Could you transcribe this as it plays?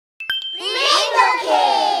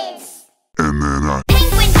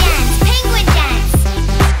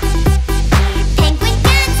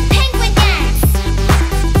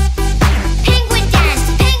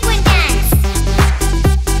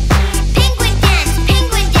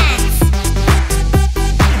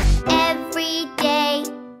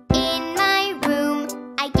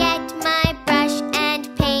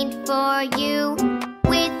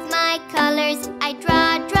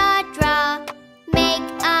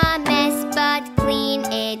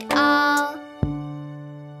seen it all.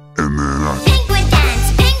 And then I Penguin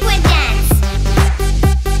dance, penguin dance.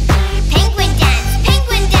 Penguin dance,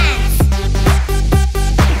 penguin dance.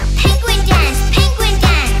 Penguin dance, penguin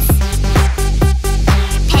dance.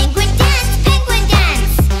 Penguin dance, penguin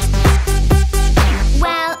dance.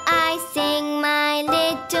 While I sing my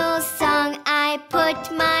little song, I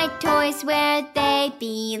put my toys where they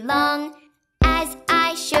belong. As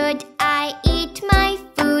I should, I eat my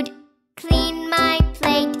food, clean my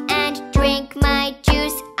plate and drink my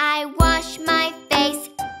juice. I wash my face,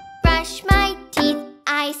 brush my teeth.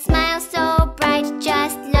 I smile so bright,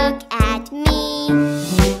 just look at me.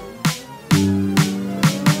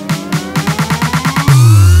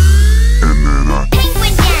 and then I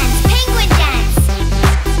Penguin dance, penguin dance.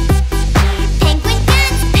 Penguin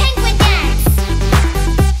dance, penguin dance.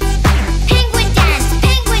 Penguin dance,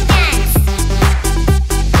 penguin dance.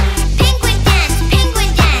 Penguin dance,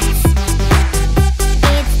 penguin dance.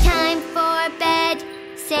 It's time for bed,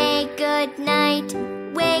 say goodnight.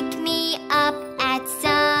 Wake me up at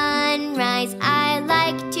sunrise. I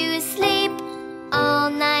like to sleep all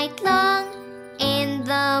night long. In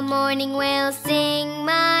the morning we'll sing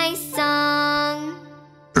my song.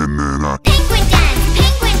 and then I Penguin dance,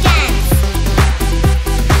 penguin dance.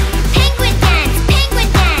 Penguin dance, penguin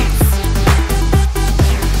dance.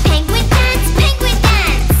 Penguin dance, penguin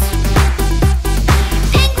dance.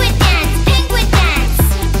 Penguin dance, penguin dance.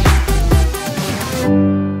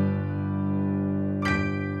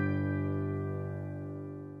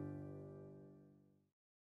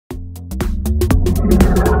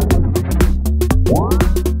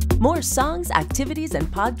 More songs, activities, and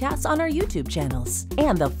podcasts on our YouTube channels,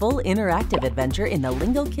 and the full interactive adventure in the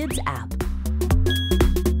Lingokids app.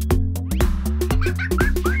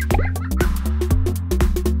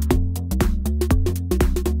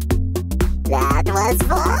 That was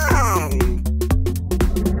fun!